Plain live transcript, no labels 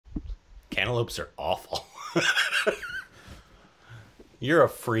Cantaloupes are awful. You're a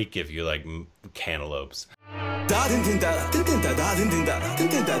freak if you like cantaloupes.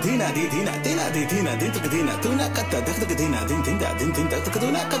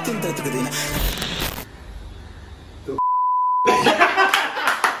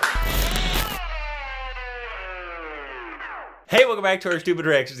 Hey, welcome back to our stupid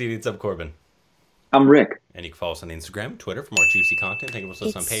reactions. It's up, Corbin. I'm Rick. And you can follow us on Instagram, Twitter for more juicy content. Thank you for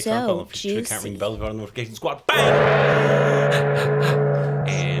us on Patreon. So follow juicy. Account, ring the bell, vote on the notification squad. Bang!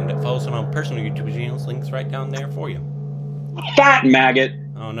 And follow us on our personal YouTube channels. Links right down there for you. Fat maggot.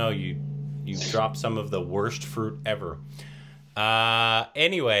 Oh no, you dropped some of the worst fruit ever.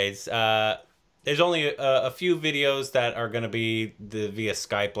 Anyways, there's only a few videos that are going to be via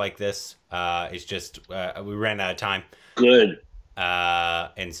Skype like this. It's just we ran out of time. Good.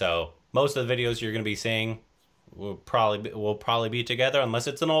 And so most of the videos you're going to be seeing will probably be together, unless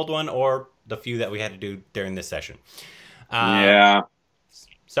it's an old one or the few that we had to do during this session. Yeah.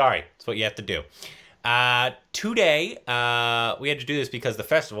 Sorry, that's what you have to do. Today, we had to do this because the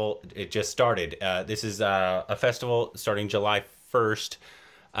festival, it just started. This is a festival starting July 1st.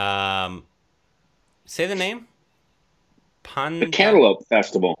 Say the name? The Cantaloupe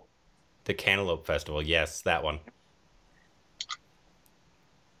Festival. The Cantaloupe Festival, yes, that one.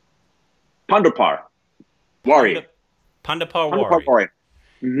 PANDHARPUR WARI. PANDHARPUR WARI.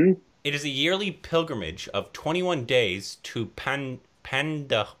 Mm-hmm. It is a yearly pilgrimage of 21 days to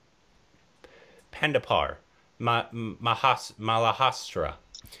Pandharpur, Maharashtra.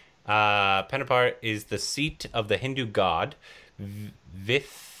 Pandharpur is the seat of the Hindu god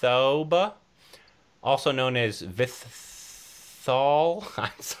Vithoba, also known as Vithal.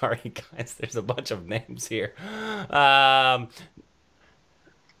 I'm sorry, guys. There's a bunch of names here.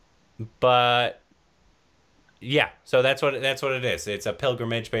 But yeah, so that's what it is. It's a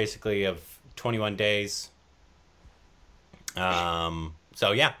pilgrimage basically of 21 days.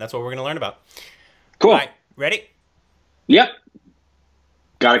 So yeah, that's what we're gonna learn about. Cool. All right, ready? Yep.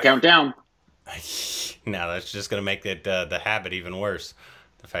 Gotta count down. No, that's just gonna make it the habit even worse.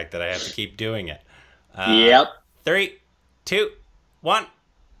 The fact that I have to keep doing it. Yep. 3, 2, 1.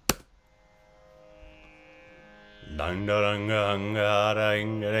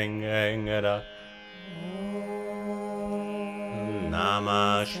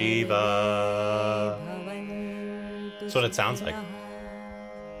 Namah Shiva. That's what it sounds like.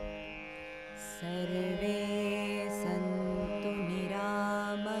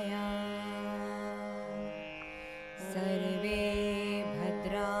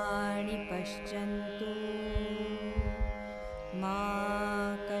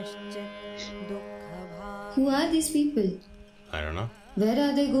 Who are these people? I don't know. Where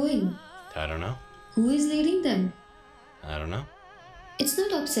are they going? I don't know. Who is leading them? I don't know. It's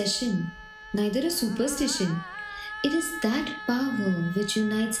not obsession, neither a superstition. It is that power which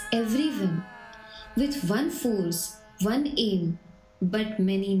unites everyone with one force, one aim, but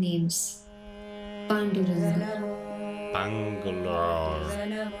many names. Panduranga. Bangalore.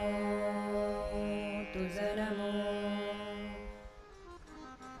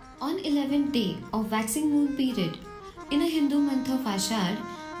 On 11th day of waxing moon period, in a Hindu month of Ashad,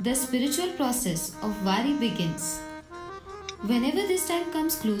 the spiritual process of Wari begins. Whenever this time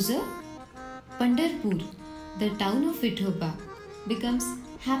comes closer, Pandharpur, the town of Vithoba, becomes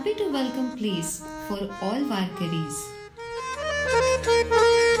happy to welcome place for all Warkaris.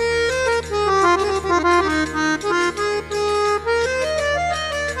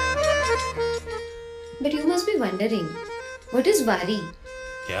 But you must be wondering, what is Wari?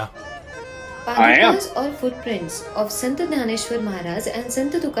 Yeah. Padukas or footprints of Sant Dhaneshwar Maharaj and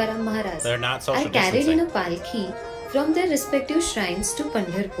Sant Tukaram Maharaj They're not are social carried distancing. in a palki from their respective shrines to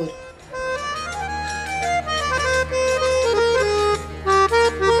Pandharpur.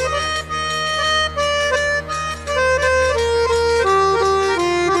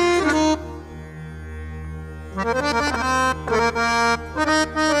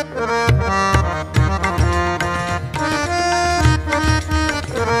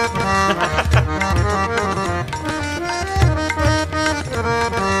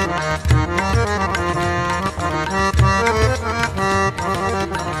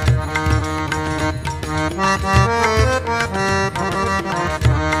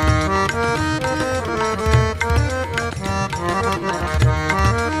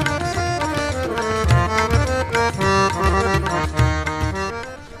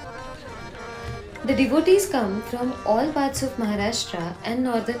 The devotees come from all parts of Maharashtra and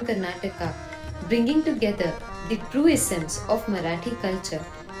northern Karnataka, bringing together the true essence of Marathi culture.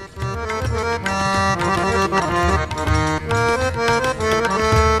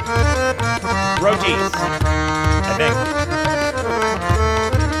 rotis, I think.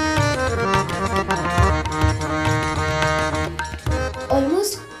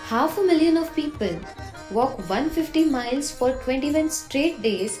 Almost 500,000 of people walk 150 miles for 21 straight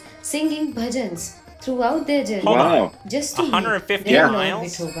days singing bhajans throughout their journey. Wow. Just to 150 meet their Lord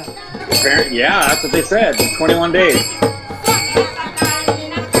miles? Vithoba. Yeah, that's what they said. 21 days.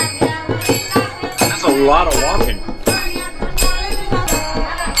 That's a lot of walking.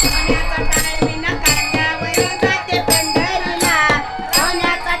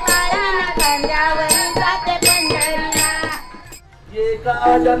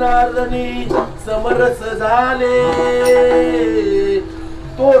 जनार्दनी समरस झाले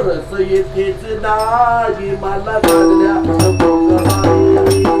तो रस येथेच नाही मला लागल्या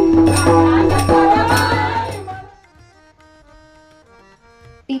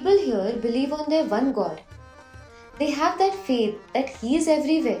People here believe on their one God. They have that faith that He is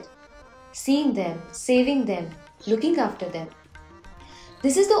everywhere, seeing them, saving them, looking after them.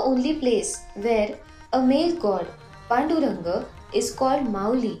 This is the only place where a male god, Panduranga, is called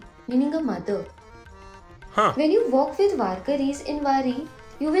Mauli, meaning a mother. Huh. When you walk with Varkaris in Wari,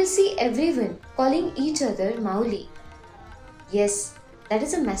 you will see everyone calling each other Mauli. Yes, that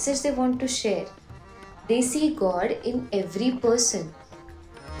is a message they want to share. They see God in every person.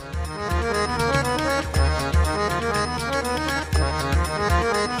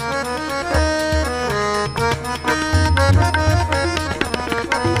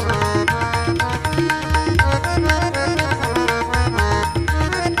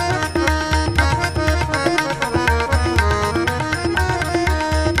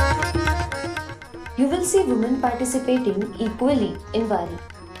 You will see women participating equally in Wari.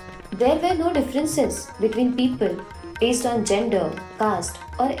 There were no differences between people based on gender, caste,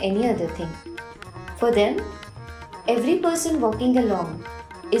 or any other thing. For them, every person walking along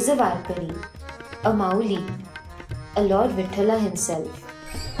is a Varkari, a Mauli, a Lord Vithala himself.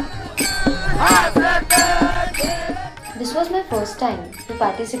 This was my first time to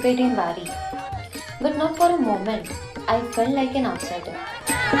participate in Wari, but not for a moment. I felt like an outsider.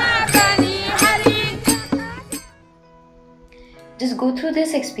 Just go through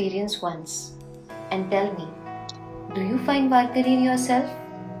this experience once and tell me, do you find Varkari in yourself?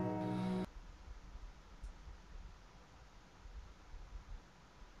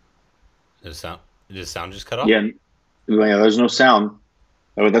 Does sound just cut off? Yeah, there's no sound.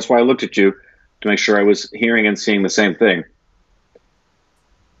 That's why I looked at you, to make sure I was hearing and seeing the same thing.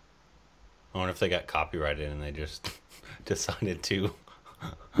 I wonder if they got copyrighted and they just decided to.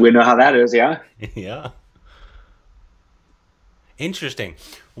 We know how that is, yeah? Yeah. Interesting.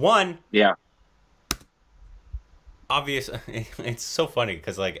 One, Yeah. obvious. It's so funny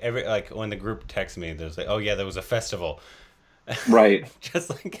because like when the group texts me, there's like, oh yeah, there was a festival. Right.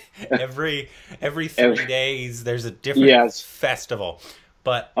 Just like every 3 days, there's a different festival.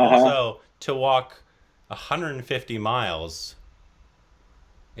 But also to walk 150 miles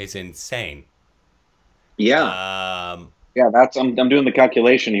is insane. Yeah. Yeah, I'm doing the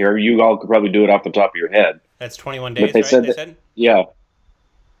calculation here. You all could probably do it off the top of your head. That's 21 days, But they right? said yeah.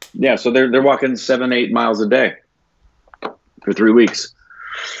 Yeah, so they're walking 7-8 miles a day for 3 weeks.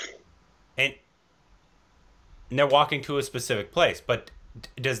 And they're walking to a specific place, but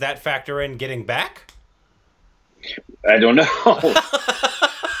does that factor in getting back? I don't know.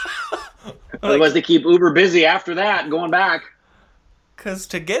 Otherwise, they keep uber busy after that, going back. Because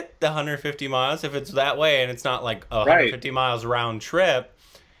to get the 150 miles, if it's that way and it's not like a 150 miles round trip,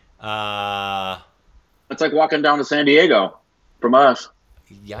 it's like walking down to San Diego from us.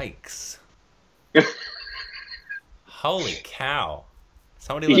 Yikes. Holy cow.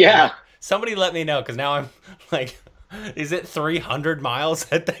 Somebody let me know, because now I'm like, is it 300 miles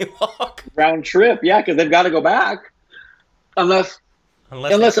that they walk? Round trip, yeah, because they've got to go back. Unless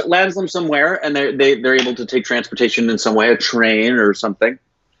it lands them somewhere and they're able to take transportation in some way, a train or something.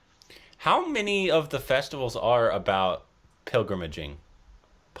 How many of the festivals are about pilgrimaging?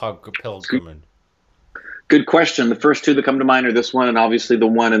 Pilgrimage. Good question. The first two that come to mind are this one and obviously the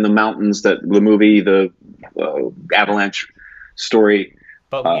one in the mountains, that the movie, the avalanche story.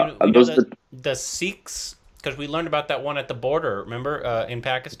 But the Sikhs, because we learned about that one at the border, remember, in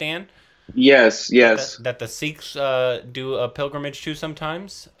Pakistan? Yes. That the Sikhs do a pilgrimage to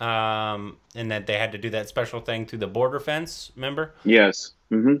sometimes, and that they had to do that special thing through the border fence, remember? Yes.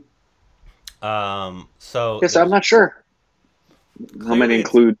 Mm-hmm. So yes, I'm not sure how many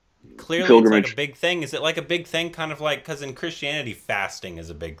include clearly pilgrimage. It's like a big thing. Is it like a big thing, kind of like, because in Christianity, fasting is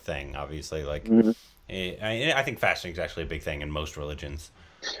a big thing, obviously. Like, I think fasting is actually a big thing in most religions.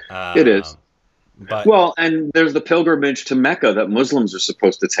 It is. And there's the pilgrimage to Mecca that Muslims are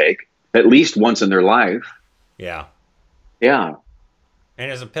supposed to take. at least once in their life. Yeah. Yeah.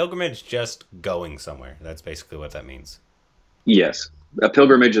 And is a pilgrimage just going somewhere? That's basically what that means. Yes. A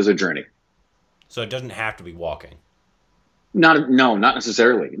pilgrimage is a journey. So it doesn't have to be walking. No, not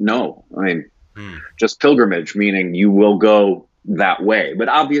necessarily. No. I mean, just pilgrimage, meaning you will go that way. But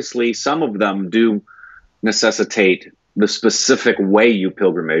obviously, some of them do necessitate the specific way you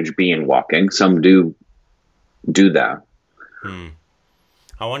pilgrimage being walking. Some do that.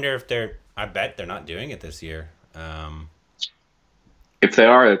 I wonder if I bet they're not doing it this year. If they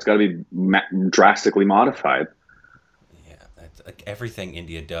are, it's got to be drastically modified. Yeah, that's, like, everything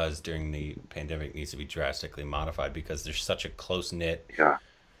India does during the pandemic needs to be drastically modified because there's such a close-knit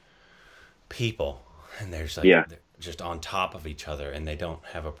people, and there's like they're just on top of each other, and they don't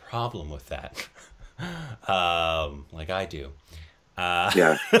have a problem with that, like I do.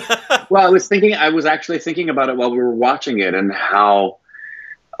 Yeah. Well, I was actually thinking about it while we were watching it, and how,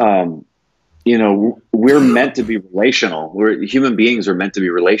 you know, we're meant to be relational. Human beings are meant to be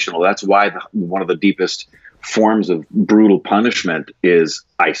relational. That's why one of the deepest forms of brutal punishment is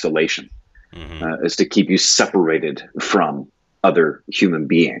isolation, is to keep you separated from other human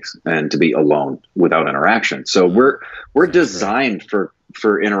beings and to be alone without interaction. So we're designed for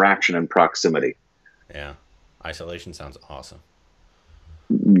interaction and proximity. Yeah. Isolation sounds awesome.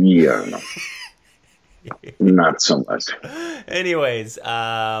 Yeah. No. Not so much. Anyways,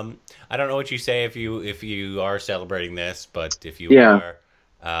 I don't know what you say if you are celebrating this, but if you are,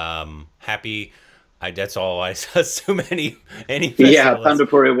 happy. That's all I assume any festival. Yeah,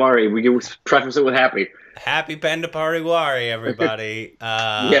 PANDHARPUR WARI. We can preface it with happy. Happy PANDHARPUR WARI, everybody.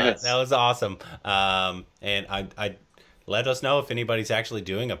 Yes. That was awesome. And I let us know if anybody's actually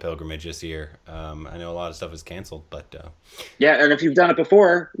doing a pilgrimage this year. I know a lot of stuff is canceled, but yeah, and if you've done it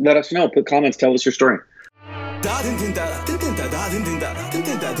before, let us know. Put comments, tell us your story.